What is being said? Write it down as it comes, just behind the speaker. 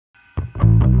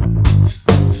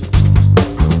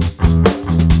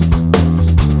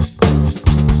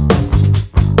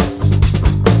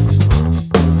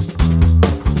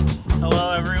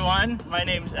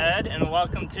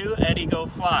to Eddie Go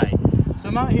Fly. So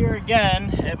I'm out here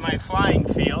again at my flying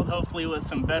field, hopefully with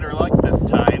some better luck this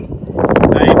time.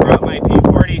 I brought my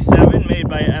P47 made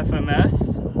by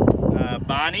FMS,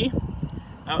 Bonnie.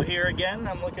 Out here again,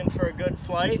 I'm looking for a good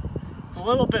flight. It's a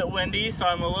little bit windy, so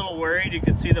I'm a little worried. You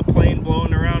can see the plane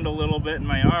blowing around a little bit in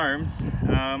my arms.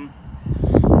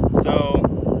 So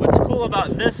what's cool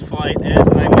about this flight is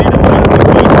I made a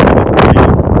modification of the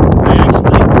plane. I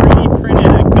actually 3D printed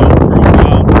a GoPro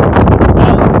out.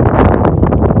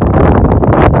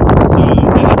 So I'm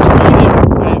gonna try it.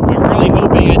 I'm really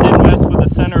hoping I didn't mess with the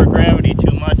center of gravity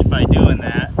too much by doing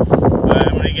that. But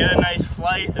I'm gonna get a nice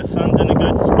flight. The sun's in a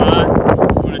good spot.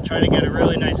 I'm gonna try to get a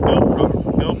really nice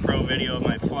GoPro video of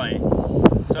my flight.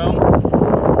 So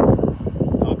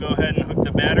I'll go ahead and hook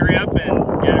the battery up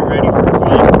and get it ready for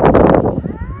flight.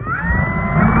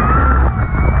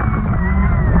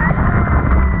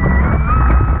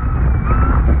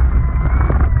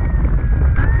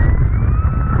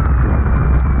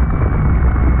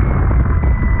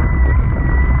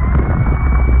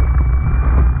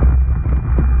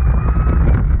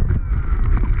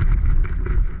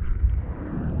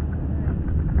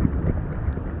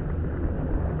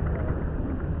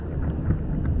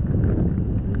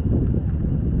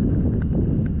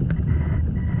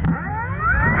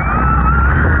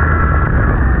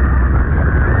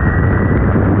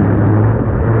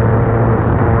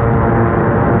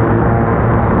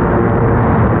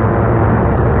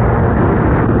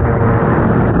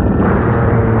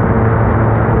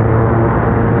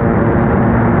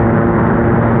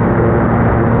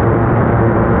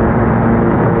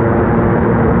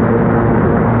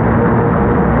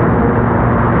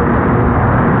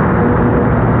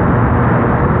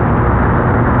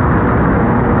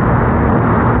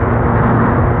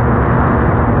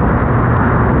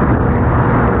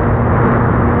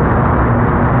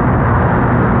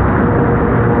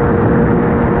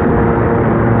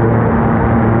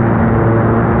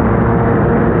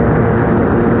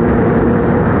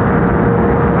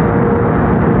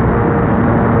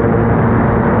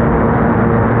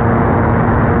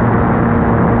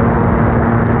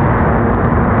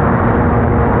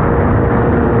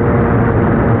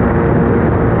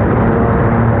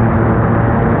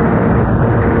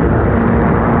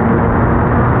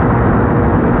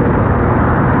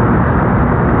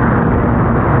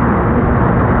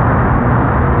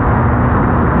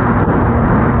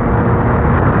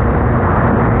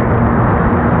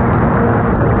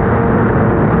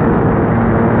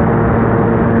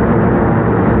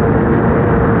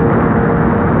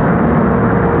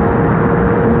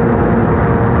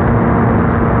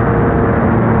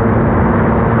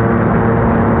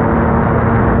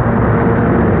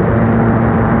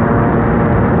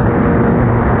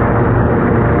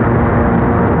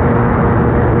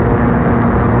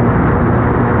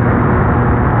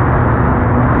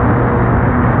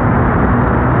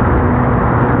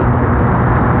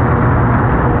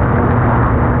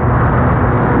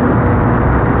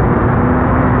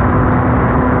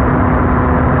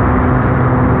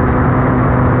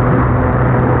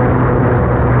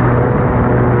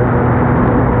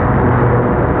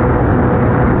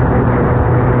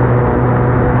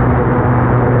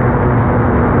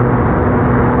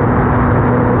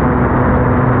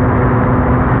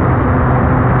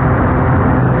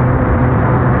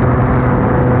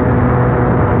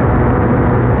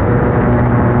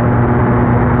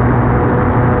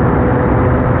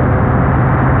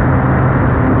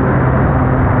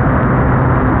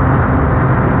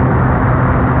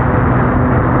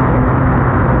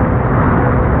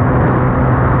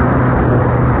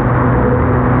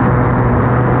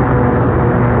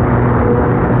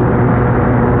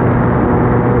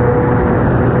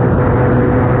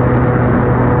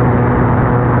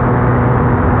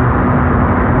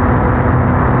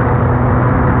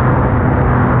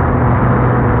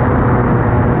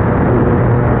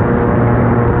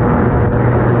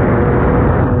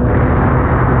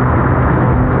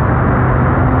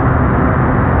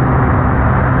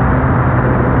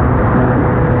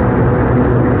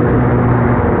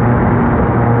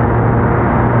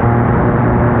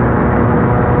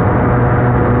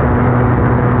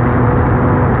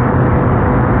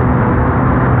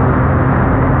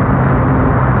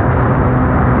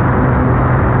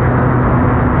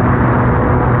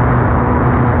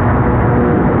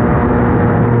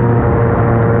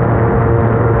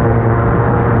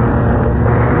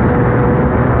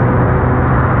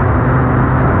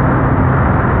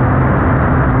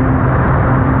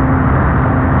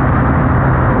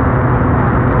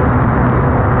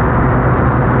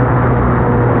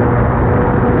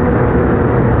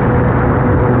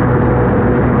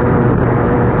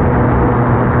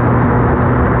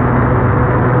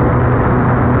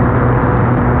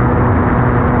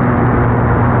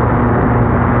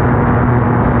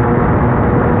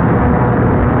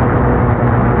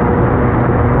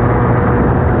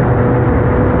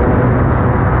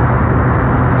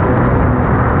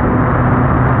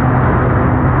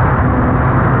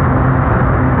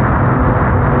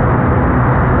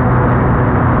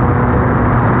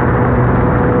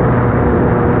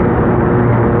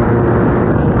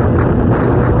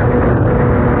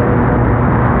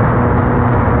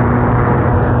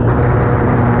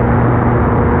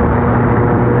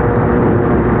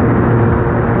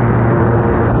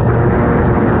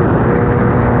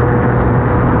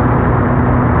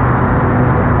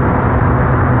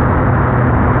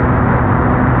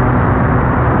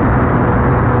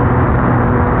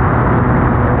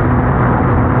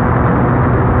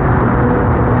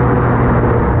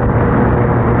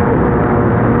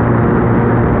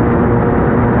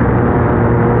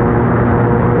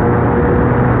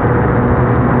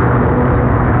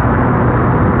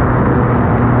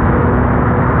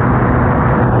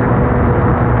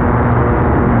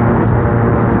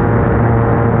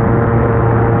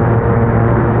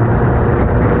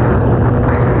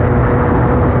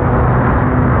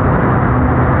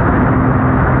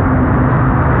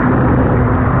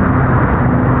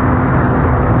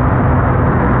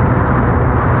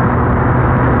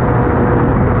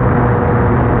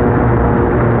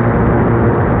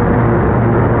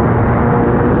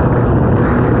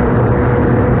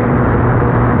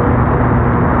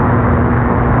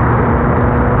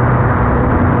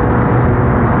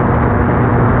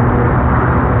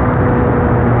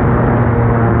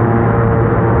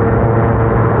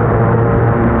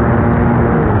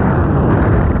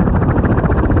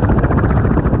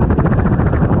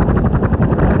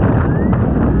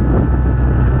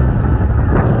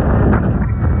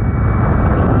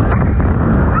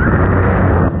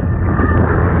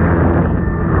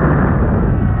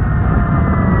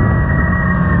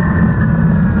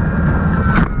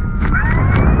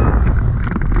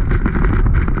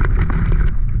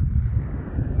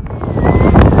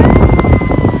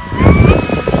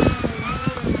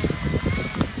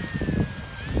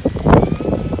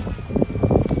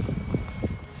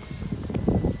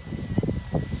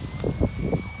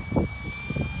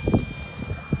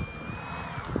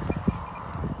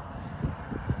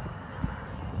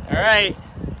 Alright,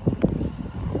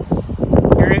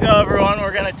 here we go everyone,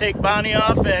 we're going to take Bonnie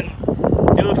off and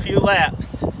do a few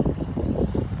laps.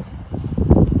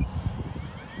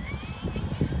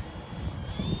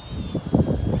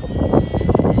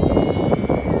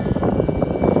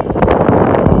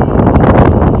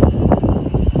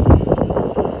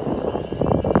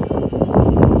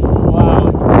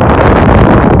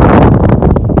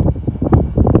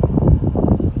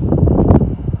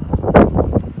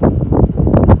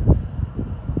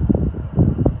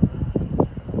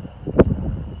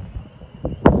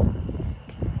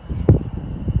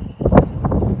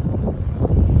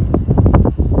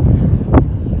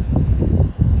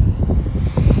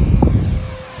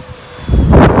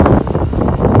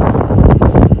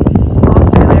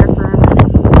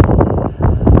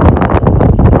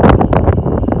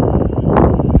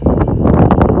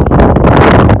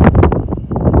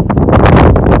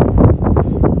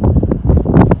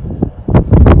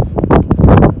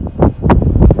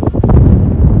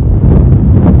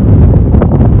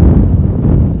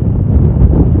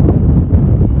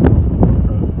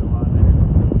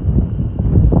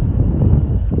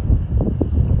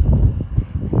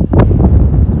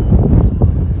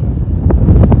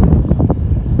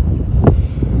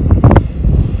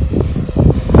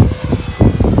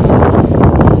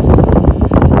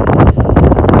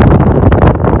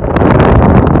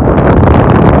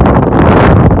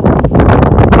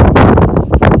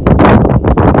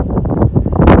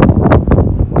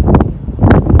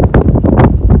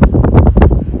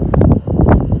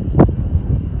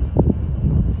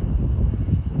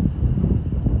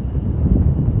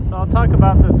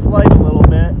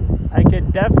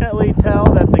 Definitely tell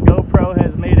that the GoPro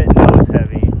has made it nose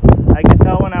heavy. I could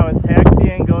tell when I was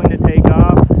taxiing, going to take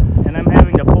off, and I'm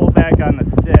having to pull back on the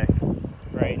stick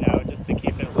right now just to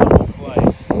keep it level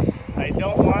flight. I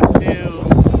don't want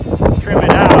to trim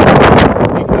it out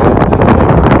because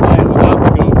flying without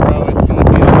the GoPro, it's going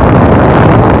to be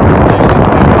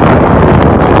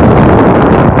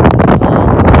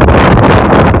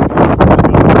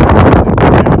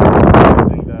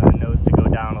causing the nose to go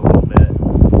down a little bit.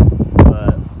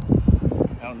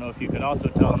 I don't know if you could also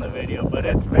tell in the video, but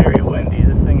it's very windy.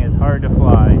 This thing is hard to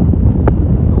fly.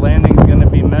 The landing's going to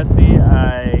be messy.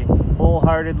 I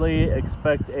wholeheartedly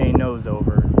expect a nose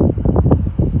over.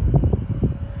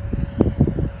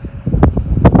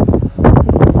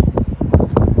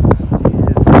 She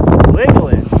is just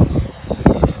wiggling.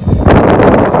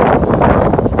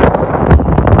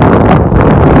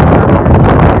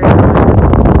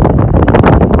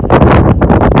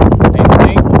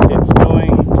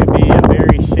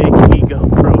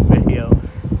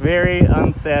 Very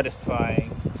unsatisfying.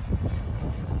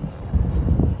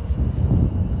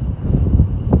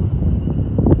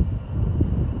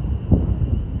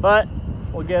 But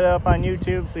we'll get it up on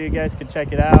YouTube so you guys can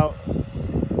check it out.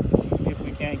 See if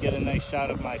we can't get a nice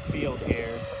shot of my field here.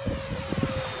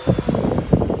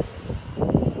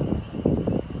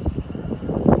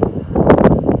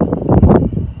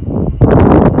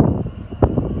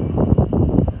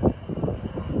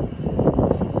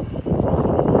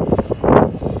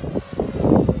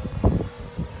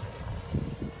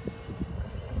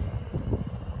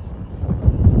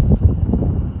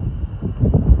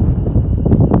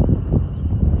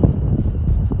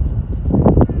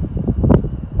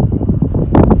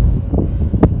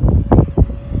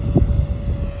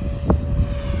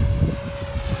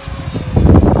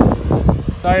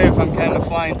 Sorry if I'm kind of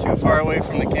flying too far away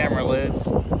from the camera, Liz.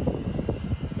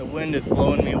 The wind is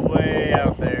blowing me way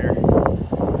out there.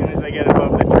 As soon as I get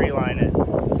above the tree line, it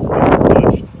just gets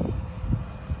pushed.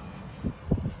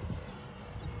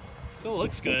 Still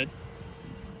looks good.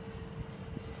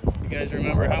 You guys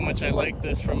remember how much I liked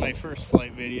this from my first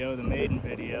flight video, the maiden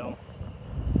video.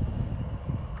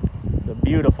 The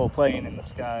beautiful plane in the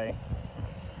sky.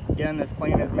 Again, this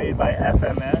plane is made by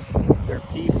FMS. It's their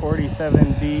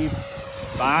P47D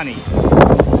Bonnie.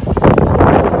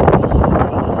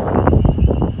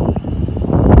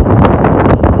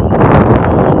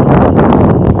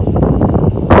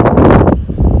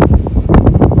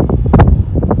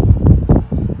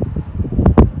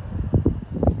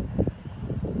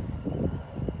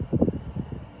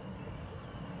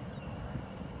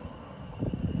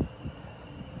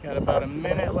 Got about a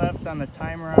minute left on the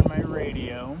timer on my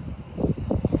radio.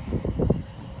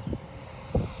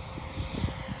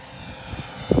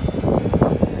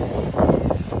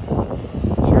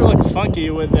 Sure looks funky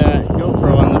with that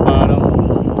GoPro on the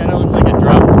bottom. Kind of looks like a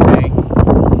dropper tank.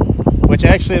 Which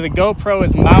actually the GoPro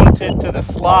is mounted to the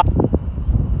slot.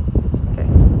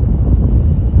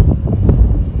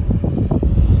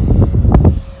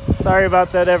 Sorry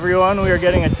about that, everyone. We were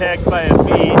getting attacked by a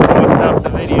bee, so we stopped the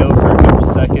video for a couple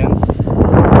seconds.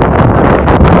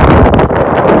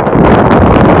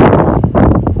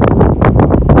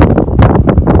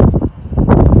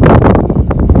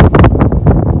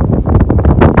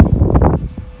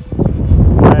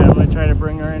 Alright, I'm going to try to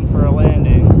bring her in for a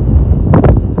landing.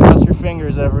 Cross your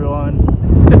fingers, everyone.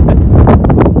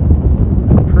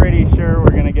 I'm pretty sure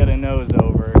we're going to get a nose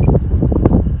over.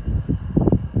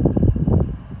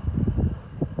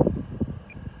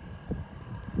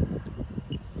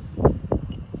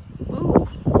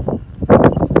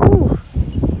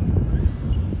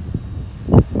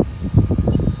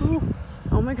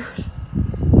 Oh my gosh.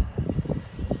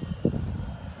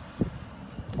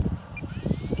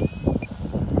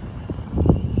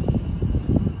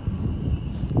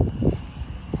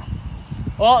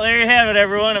 Well, there you have it,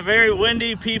 everyone. A very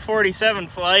windy P47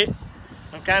 flight.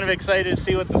 I'm kind of excited to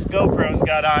see what this GoPro's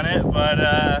got on it,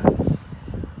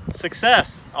 but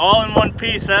success. All in one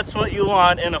piece, that's what you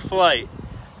want in a flight.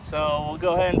 So we'll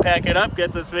go ahead and pack it up,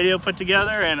 get this video put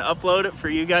together, and upload it for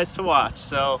you guys to watch.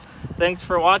 So thanks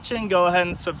for watching. Go ahead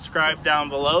and subscribe down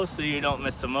below so you don't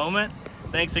miss a moment.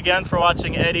 Thanks again for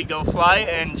watching Eddie Go Fly,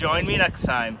 and join me next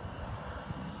time.